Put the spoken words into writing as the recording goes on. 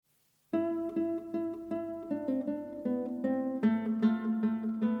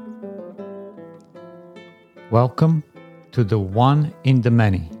Welcome to the One in the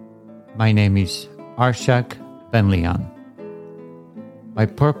Many. My name is Arshak Ben-Lian. My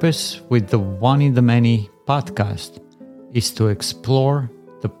purpose with the One in the Many podcast is to explore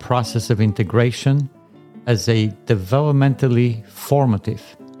the process of integration as a developmentally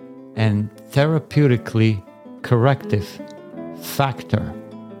formative and therapeutically corrective factor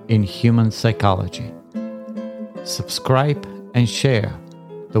in human psychology. Subscribe and share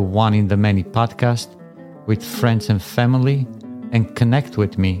the One in the Many podcast with friends and family, and connect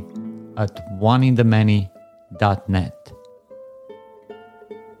with me at oneinthemany.net.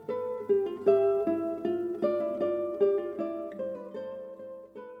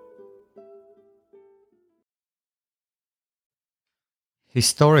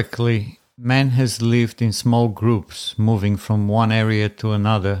 Historically, man has lived in small groups, moving from one area to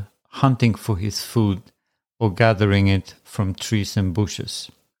another, hunting for his food or gathering it from trees and bushes.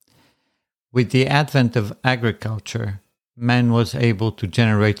 With the advent of agriculture, man was able to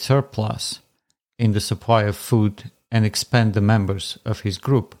generate surplus in the supply of food and expand the members of his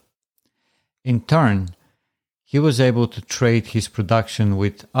group. In turn, he was able to trade his production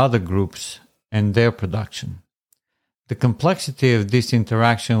with other groups and their production. The complexity of this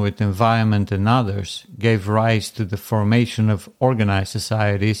interaction with environment and others gave rise to the formation of organized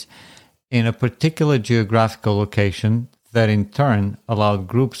societies in a particular geographical location that in turn allowed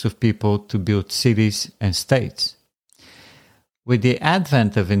groups of people to build cities and states. With the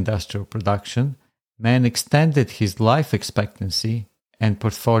advent of industrial production, man extended his life expectancy and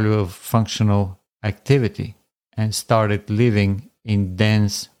portfolio of functional activity and started living in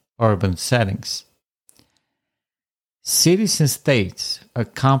dense urban settings. Cities and states are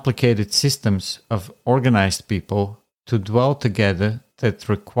complicated systems of organized people to dwell together that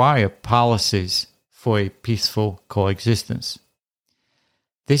require policies for a peaceful coexistence.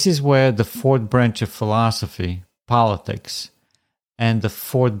 This is where the fourth branch of philosophy, politics, and the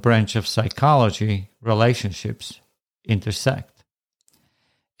fourth branch of psychology, relationships, intersect.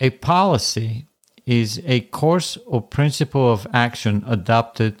 A policy is a course or principle of action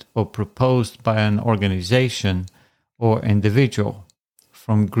adopted or proposed by an organization or individual,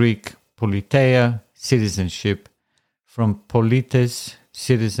 from Greek politeia, citizenship, from polites,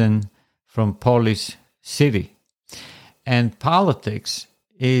 citizen, from polis, city. And politics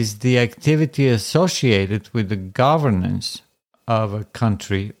is the activity associated with the governance of a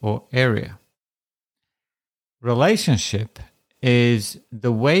country or area. Relationship is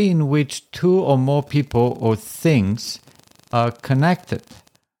the way in which two or more people or things are connected,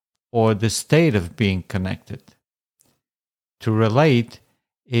 or the state of being connected. To relate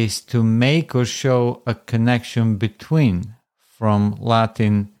is to make or show a connection between, from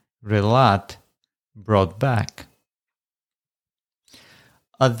Latin relat, brought back.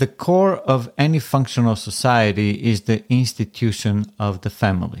 At the core of any functional society is the institution of the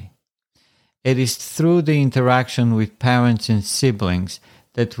family. It is through the interaction with parents and siblings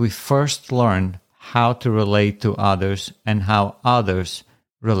that we first learn how to relate to others and how others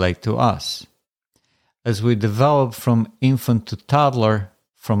relate to us. As we develop from infant to toddler,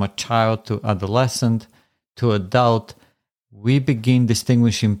 from a child to adolescent to adult, we begin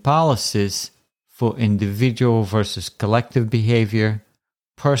distinguishing policies for individual versus collective behavior,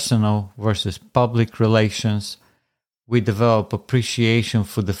 personal versus public relations. We develop appreciation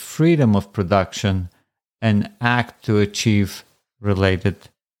for the freedom of production and act to achieve related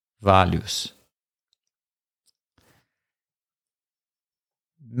values.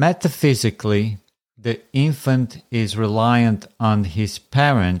 Metaphysically, the infant is reliant on his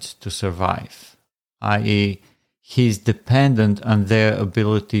parents to survive, i.e., he is dependent on their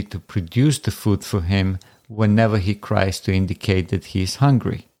ability to produce the food for him whenever he cries to indicate that he is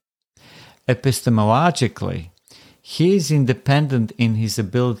hungry. Epistemologically, he is independent in his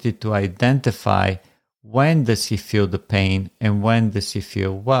ability to identify when does he feel the pain and when does he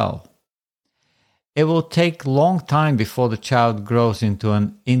feel well. It will take a long time before the child grows into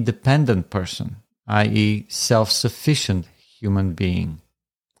an independent person, i.e., self-sufficient human being.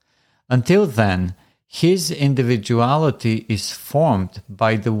 Until then, his individuality is formed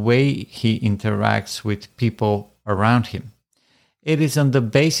by the way he interacts with people around him. It is on the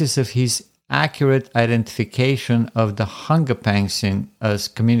basis of his accurate identification of the hunger pangs as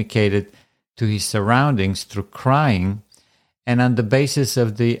communicated to his surroundings through crying, and on the basis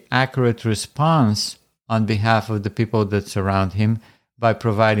of the accurate response on behalf of the people that surround him by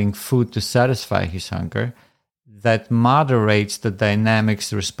providing food to satisfy his hunger, that moderates the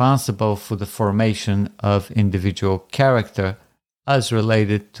dynamics responsible for the formation of individual character as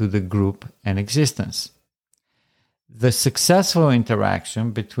related to the group and existence. The successful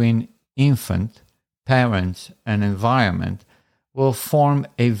interaction between infant, parents, and environment, will form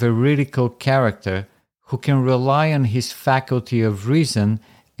a veridical character who can rely on his faculty of reason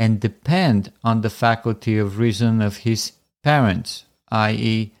and depend on the faculty of reason of his parents,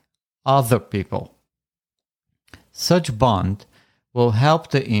 i.e., other people. Such bond will help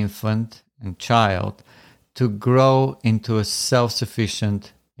the infant and child to grow into a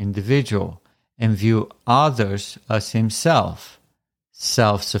self-sufficient individual and view others as himself,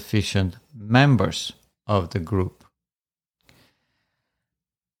 self-sufficient members of the group.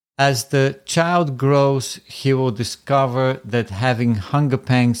 As the child grows, he will discover that having hunger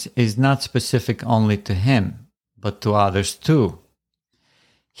pangs is not specific only to him, but to others too.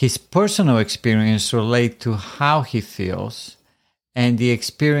 His personal experience relates to how he feels, and the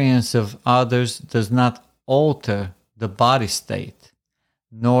experience of others does not alter the body state,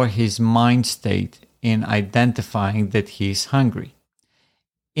 nor his mind state in identifying that he is hungry.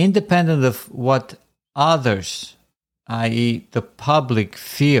 Independent of what others, i.e., the public,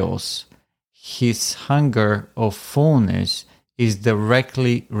 feels, his hunger or fullness is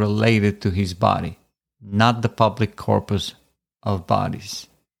directly related to his body, not the public corpus of bodies.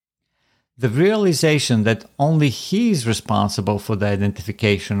 The realization that only he is responsible for the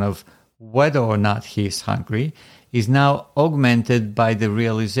identification of whether or not he is hungry is now augmented by the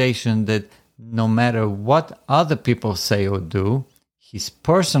realization that no matter what other people say or do, his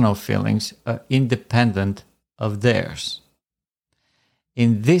personal feelings are independent of theirs.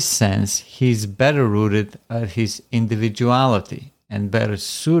 In this sense, he is better rooted at his individuality and better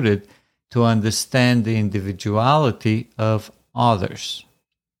suited to understand the individuality of others.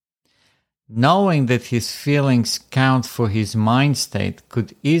 Knowing that his feelings count for his mind state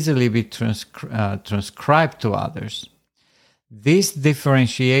could easily be transcribed to others. This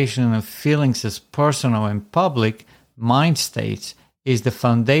differentiation of feelings as personal and public mind states is the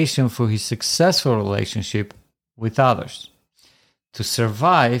foundation for his successful relationship with others. To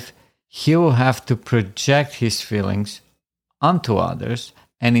survive, he will have to project his feelings onto others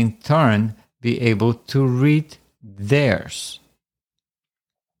and in turn be able to read theirs.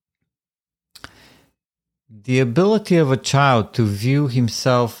 The ability of a child to view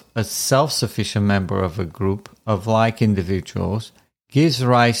himself as self-sufficient member of a group of like individuals gives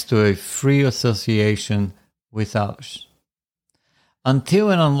rise to a free association with others. Until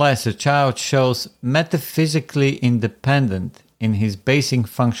and unless a child shows metaphysically independent in his basic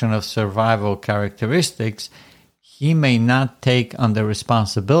function of survival characteristics, he may not take on the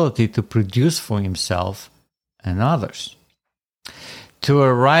responsibility to produce for himself and others. To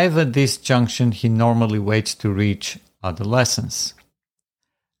arrive at this junction, he normally waits to reach adolescence.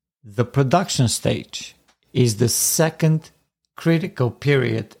 The production stage is the second critical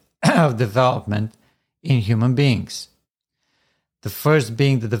period of development in human beings. The first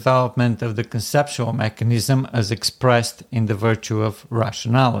being the development of the conceptual mechanism as expressed in the virtue of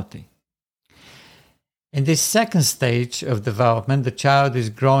rationality. In this second stage of development, the child is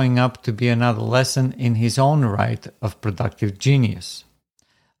growing up to be an adolescent in his own right of productive genius.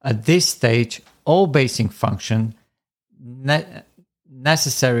 At this stage, all basic functions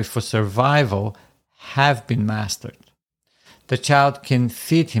necessary for survival have been mastered. The child can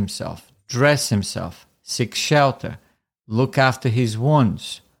feed himself, dress himself, seek shelter, look after his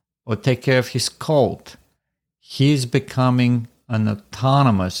wounds, or take care of his cold. He is becoming an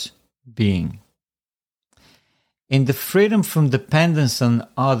autonomous being. In the freedom from dependence on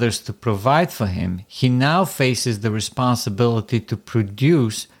others to provide for him, he now faces the responsibility to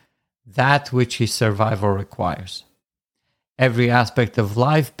produce that which his survival requires. Every aspect of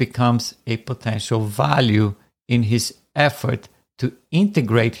life becomes a potential value in his effort to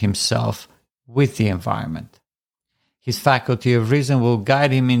integrate himself with the environment. His faculty of reason will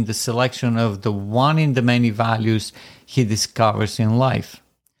guide him in the selection of the one in the many values he discovers in life.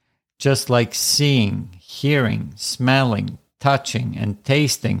 Just like seeing, hearing, smelling, touching, and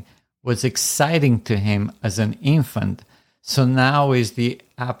tasting was exciting to him as an infant, so now is the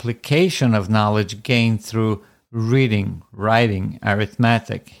application of knowledge gained through reading, writing,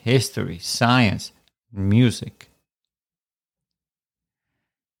 arithmetic, history, science, and music.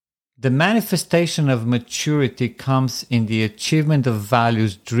 The manifestation of maturity comes in the achievement of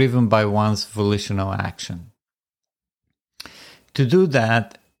values driven by one's volitional action. To do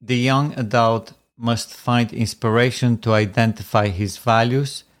that, the young adult must find inspiration to identify his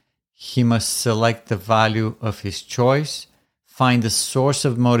values. He must select the value of his choice, find a source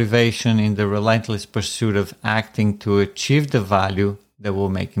of motivation in the relentless pursuit of acting to achieve the value that will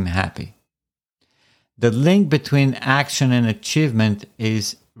make him happy. The link between action and achievement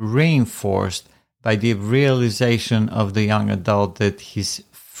is reinforced by the realization of the young adult that his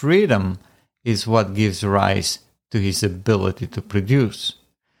freedom is what gives rise to his ability to produce.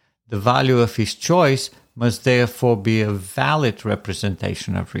 The value of his choice must therefore be a valid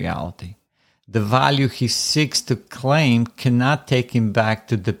representation of reality. The value he seeks to claim cannot take him back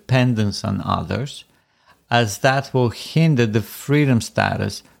to dependence on others, as that will hinder the freedom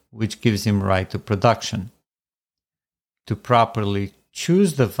status which gives him right to production. To properly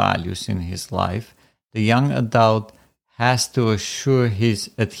choose the values in his life, the young adult has to assure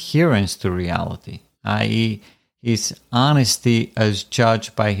his adherence to reality, i.e., his honesty as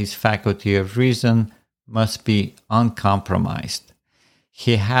judged by his faculty of reason must be uncompromised.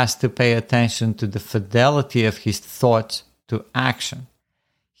 He has to pay attention to the fidelity of his thoughts to action.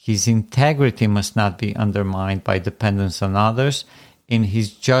 His integrity must not be undermined by dependence on others in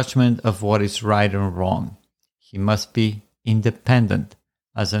his judgment of what is right and wrong. He must be independent.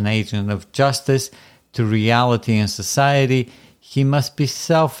 As an agent of justice to reality and society, he must be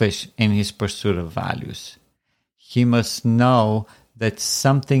selfish in his pursuit of values. He must know that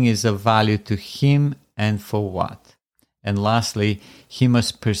something is of value to him and for what. And lastly, he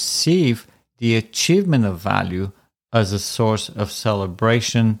must perceive the achievement of value as a source of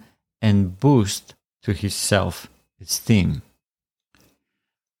celebration and boost to his self-esteem.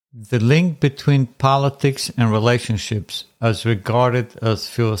 The link between politics and relationships, as regarded as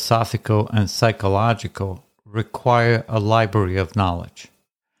philosophical and psychological, require a library of knowledge.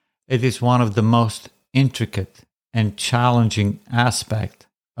 It is one of the most intricate and challenging aspects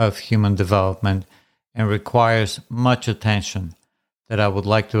of human development and requires much attention that I would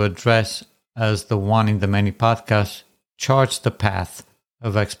like to address as the One in the Many podcast charts the path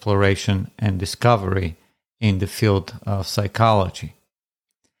of exploration and discovery in the field of psychology.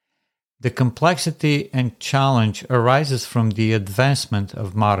 The complexity and challenge arises from the advancement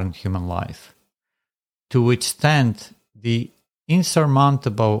of modern human life. To withstand the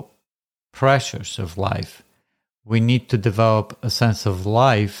insurmountable pressures of life, we need to develop a sense of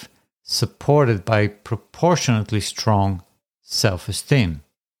life supported by proportionately strong self-esteem.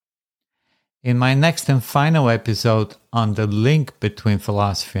 In my next and final episode on the link between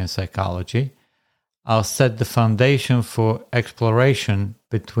philosophy and psychology, I'll set the foundation for exploration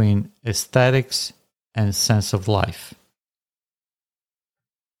between aesthetics and sense of life.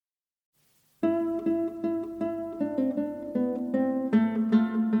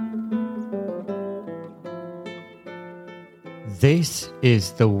 This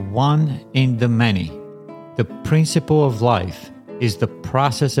is the one in the many. The principle of life is the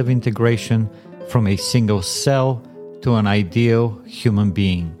process of integration from a single cell to an ideal human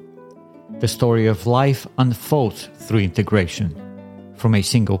being. The story of life unfolds through integration, from a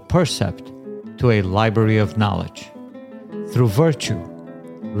single percept to a library of knowledge. Through virtue,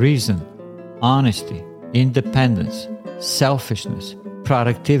 reason, honesty, independence, selfishness,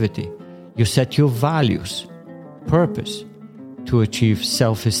 productivity, you set your values, purpose, to achieve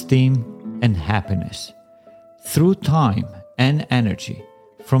self-esteem and happiness. Through time and energy,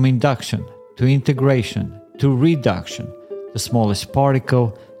 from induction to integration to reduction, the smallest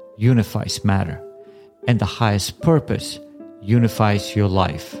particle unifies matter, and the highest purpose unifies your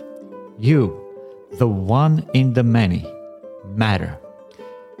life. You, the one in the many, matter.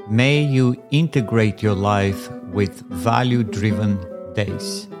 May you integrate your life with value-driven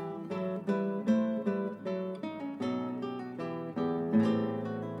days.